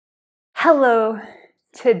Hello!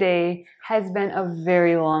 Today has been a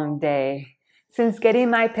very long day. Since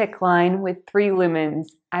getting my PICC line with 3 lumens,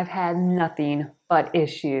 I've had nothing but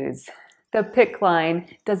issues. The PICC line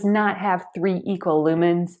does not have 3 equal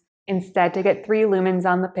lumens. Instead, to get 3 lumens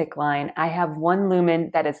on the PICC line, I have 1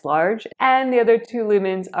 lumen that is large and the other 2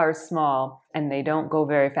 lumens are small, and they don't go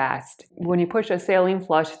very fast. When you push a saline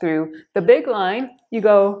flush through the big line, you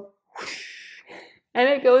go whoosh, and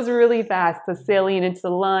it goes really fast. The saline into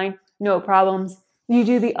the line, no problems. You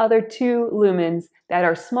do the other 2 lumens that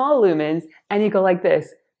are small lumens and you go like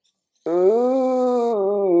this. Ooh.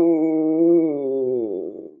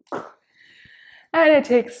 And it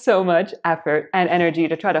takes so much effort and energy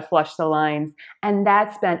to try to flush the lines. And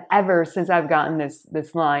that's been ever since I've gotten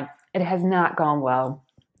this line. It has not gone well.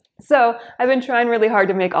 So I've been trying really hard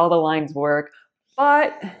to make all the lines work,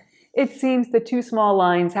 but it seems the 2 small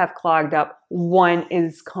lines have clogged up. One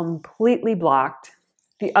is completely blocked.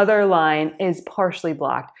 The other line is partially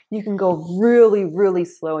blocked. You can go really, really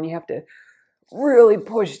slow and you have to really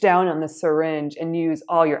push down on the syringe and use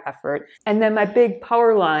all your effort. And then my big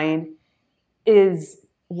power line is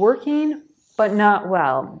working, but not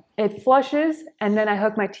well. It flushes and then I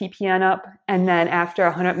hook my TPN up, and then after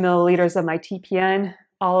 100 milliliters of my TPN,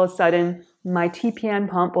 all of a sudden my TPN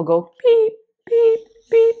pump will go beep, beep,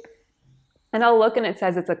 beep. And I'll look and it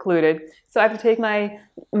says it's occluded. So I have to take my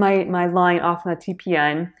line off the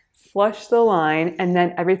TPN, flush the line, and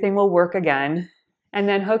then everything will work again. And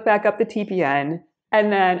then hook back up the TPN.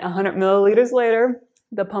 And then 100 milliliters later,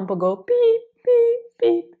 the pump will go beep, beep,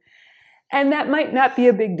 beep. And that might not be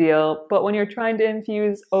a big deal, but when you're trying to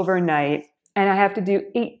infuse overnight and I have to do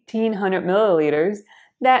 1,800 milliliters,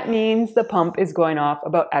 that means the pump is going off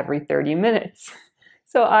about every 30 minutes.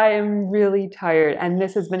 So I am really tired, and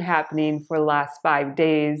this has been happening for the last 5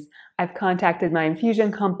 days. I've contacted my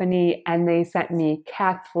infusion company and they sent me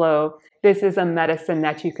Cathflo. This is a medicine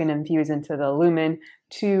that you can infuse into the lumen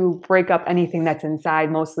to break up anything that's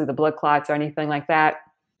inside, mostly the blood clots or anything like that.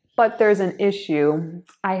 But there's an issue.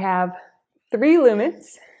 I have 3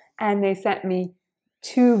 lumens and they sent me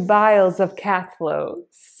 2 vials of Cathflo.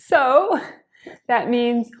 So that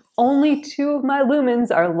means only 2 of my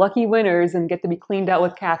lumens are lucky winners and get to be cleaned out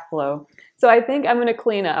with Cathflo. So I think I'm going to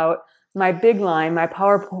clean out my big line, my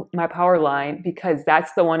power line, because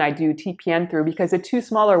that's the one I do TPN through, because the 2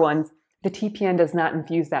 smaller ones, the TPN does not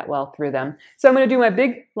infuse that well through them. So I'm going to do my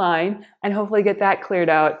big line and hopefully get that cleared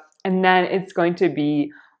out. And then it's going to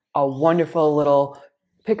be a wonderful little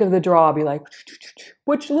pick of the draw. I'll be like,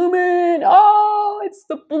 which lumen? Oh, it's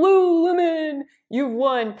the blue lumen. You've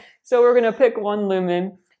won. So we're going to pick 1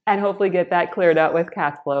 lumen and hopefully get that cleared out with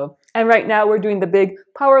Cathflo. And right now we're doing the big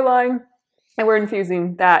power line and we're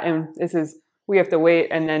infusing that. And we have to wait,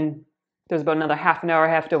 and then there's about another half an hour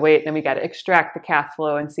I have to wait. Then we got to extract the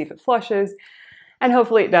Cathflo and see if it flushes. And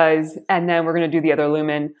hopefully it does. And then we're going to do the other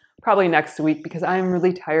lumen probably next week, because I'm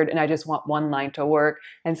really tired and I just want 1 line to work.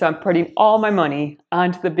 And so I'm putting all my money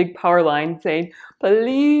onto the big power line saying,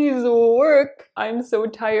 please work. I'm so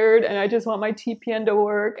tired and I just want my TPN to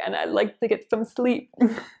work and I'd like to get some sleep.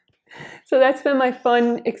 So that's been my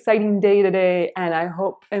fun, exciting day today. And I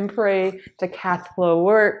hope and pray the Cathflo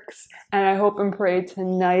works. And I hope and pray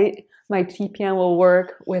tonight my TPN will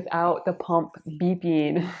work without the pump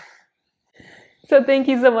beeping. So thank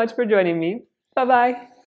you so much for joining me. Bye-bye.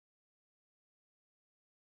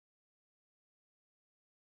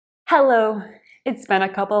 Hello, it's been a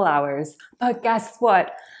couple hours, but guess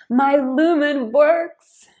what? My lumen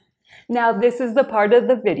works! Now this is the part of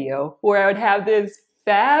the video where I would have this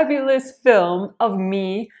fabulous film of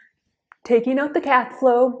me taking out the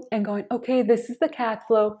Cathflo and going, okay, this is the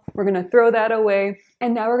Cathflo. We're gonna throw that away.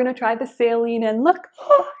 And now we're gonna try the saline and look,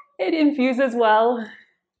 oh, it infuses well.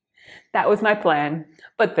 That was my plan,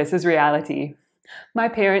 but this is reality. My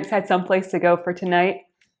parents had someplace to go for tonight.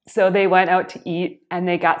 So they went out to eat and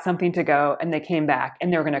they got something to go and they came back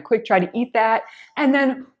and they were going to quick try to eat that and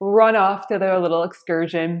then run off to their little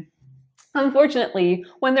excursion. Unfortunately,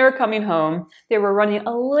 when they were coming home, they were running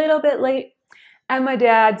a little bit late and my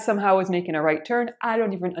dad somehow was making a right turn. I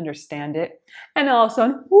don't even understand it. And all of a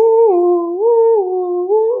sudden, woo, woo,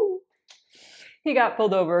 woo, he got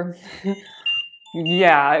pulled over.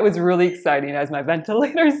 Yeah, it was really exciting, as my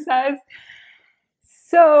ventilator says.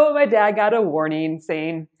 So my dad got a warning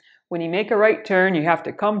saying, when you make a right turn, you have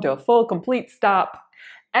to come to a full, complete stop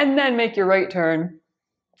and then make your right turn.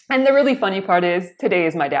 And the really funny part is, today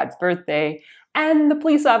is my dad's birthday and the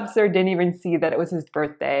police officer didn't even see that it was his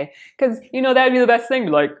birthday. Because, you know, that'd be the best thing.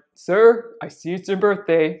 Be like, sir, I see it's your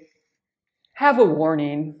birthday. Have a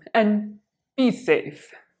warning and be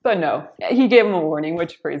safe. But no, he gave him a warning,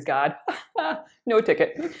 which, praise God, no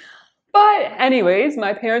ticket. But anyways,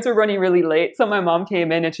 my parents were running really late, so my mom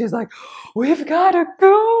came in and she's like, we've got to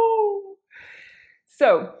go.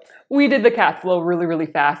 So we did the Cathflo really, really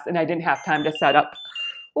fast, and I didn't have time to set up.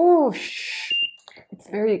 Oh, shh. It's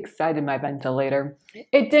very excited, my ventilator.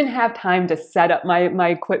 It didn't have time to set up my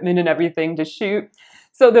equipment and everything to shoot.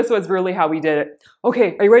 So this was really how we did it.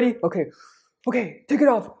 Okay, are you ready? Okay, okay, take it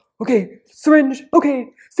off. Okay, syringe. Okay,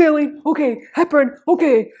 saline. Okay, heparin.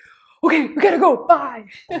 Okay, okay, we gotta go. Bye.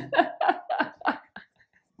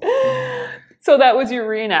 So that was your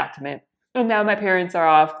reenactment. And now my parents are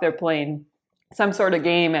off. They're playing some sort of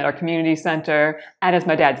game at our community center. And it's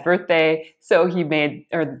my dad's birthday. So he made,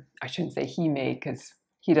 or I shouldn't say he made because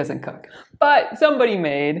he doesn't cook, but somebody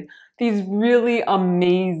made these really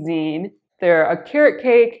amazing, they're a carrot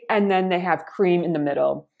cake and then they have cream in the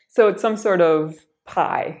middle. So it's some sort of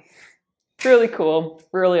pie. Really cool,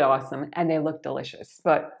 really awesome, and they look delicious,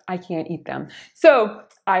 but I can't eat them. So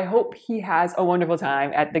I hope he has a wonderful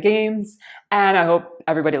time at the games, and I hope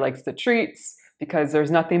everybody likes the treats, because there's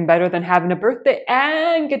nothing better than having a birthday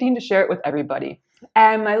and getting to share it with everybody.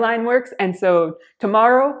 And my line works, and so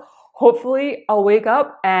tomorrow, hopefully I'll wake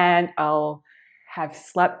up and I'll have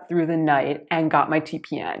slept through the night and got my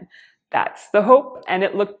TPN. That's the hope, and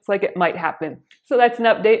it looks like it might happen. So that's an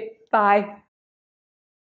update. Bye.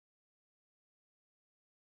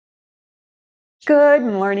 Good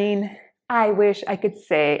morning. I wish I could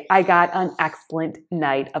say I got an excellent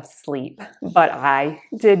night of sleep, but I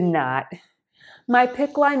did not. My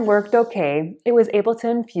PICC line worked okay. It was able to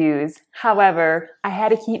infuse. However, I had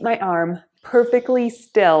to keep my arm perfectly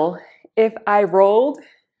still. If I rolled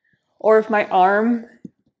or if my arm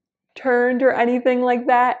turned or anything like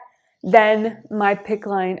that, then my PICC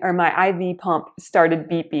line or my IV pump started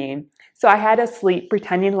beeping. So I had to sleep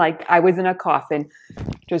pretending like I was in a coffin,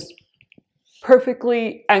 just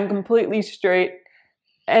perfectly and completely straight.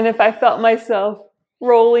 And if I felt myself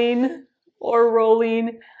rolling,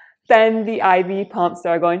 then the IV pump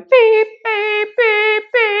started going beep, beep, beep,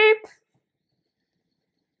 beep.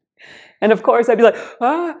 And of course I'd be like,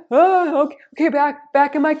 okay,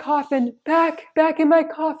 back in my coffin, back in my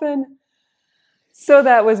coffin. So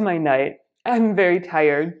that was my night. I'm very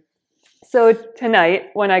tired. So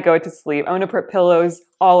tonight when I go to sleep, I'm going to put pillows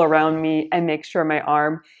all around me and make sure my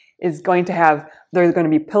arm is going to have, there's going to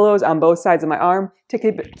be pillows on both sides of my arm to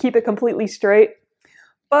keep it completely straight.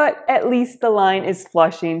 But at least the line is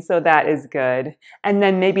flushing, so that is good. And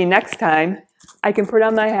then maybe next time I can put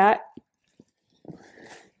on my hat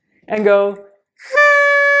and go,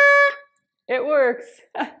 it works.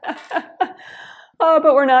 Oh,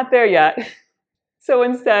 but we're not there yet. So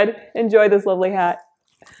instead, enjoy this lovely hat.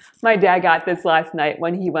 My dad got this last night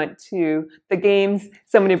when he went to the games.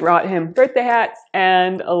 Somebody brought him birthday hats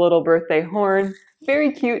and a little birthday horn.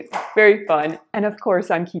 Very cute, very fun. And of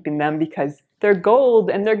course, I'm keeping them because they're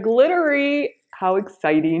gold and they're glittery. How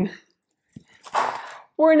exciting.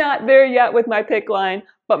 We're not there yet with my PICC line,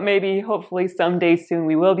 but maybe, hopefully, someday soon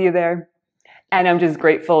we will be there. And I'm just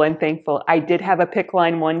grateful and thankful. I did have a PICC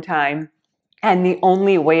line one time, and the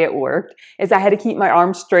only way it worked is I had to keep my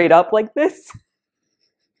arm straight up like this.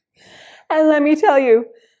 And let me tell you,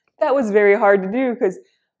 that was very hard to do because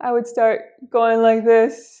I would start going like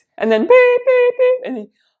this and then beep, beep, beep, and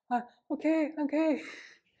then, okay.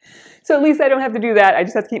 So at least I don't have to do that. I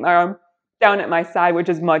just have to keep my arm down at my side, which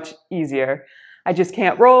is much easier. I just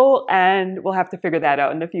can't roll, and we'll have to figure that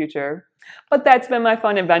out in the future. But that's been my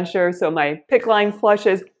fun adventure. So my PICC line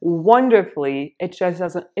flushes wonderfully. It just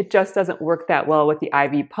doesn't work that well with the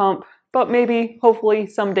IV pump, but maybe, hopefully,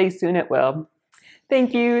 someday soon it will.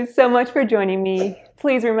 Thank you so much for joining me.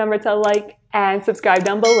 Please remember to like and subscribe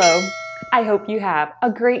down below. I hope you have a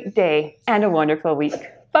great day and a wonderful week.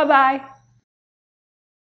 Bye-bye.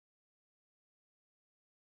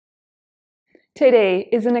 Today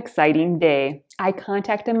is an exciting day. I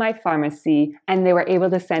contacted my pharmacy and they were able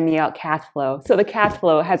to send me out Cathflo. So the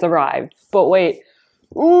Cathflo has arrived. But wait,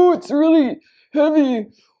 oh, it's really heavy.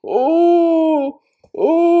 Oh,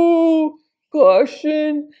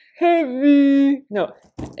 caution, heavy. No,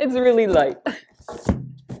 it's really light.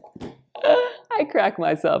 I crack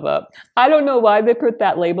myself up. I don't know why they put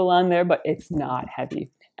that label on there, but it's not heavy.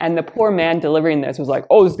 And the poor man delivering this was like,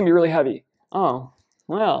 oh, this is gonna be really heavy. Oh,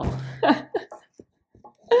 well.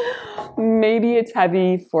 Maybe it's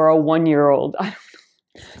heavy for a 1-year-old. I don't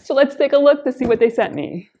know. So let's take a look to see what they sent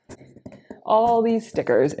me. All these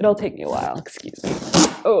stickers. It'll take me a while. Excuse me.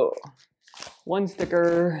 Oh, one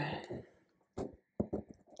sticker.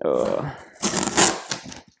 Oh.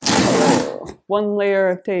 One layer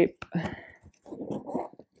of tape.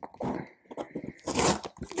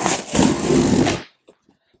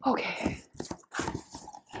 Okay.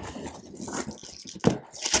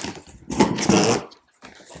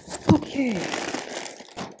 Okay.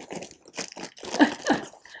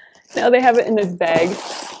 Now they have it in this bag,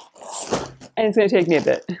 and it's going to take me a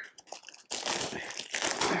bit.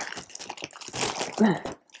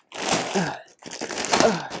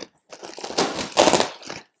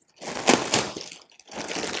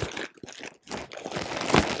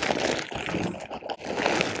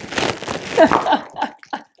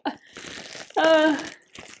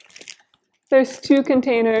 There's 2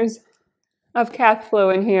 containers of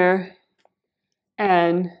Cathflo in here,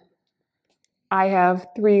 and I have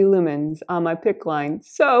 3 lumens on my PICC line.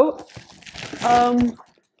 So,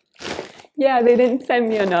 yeah, they didn't send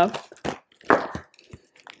me enough.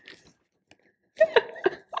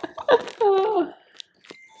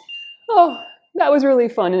 Oh, that was really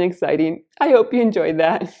fun and exciting. I hope you enjoyed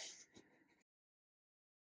that.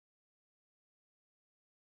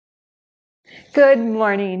 Good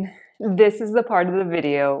morning. This is the part of the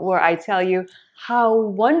video where I tell you how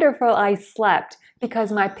wonderful I slept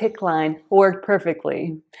because my PICC line worked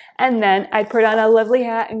perfectly. And then I put on a lovely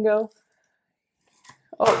hat and go,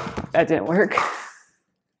 oh, that didn't work.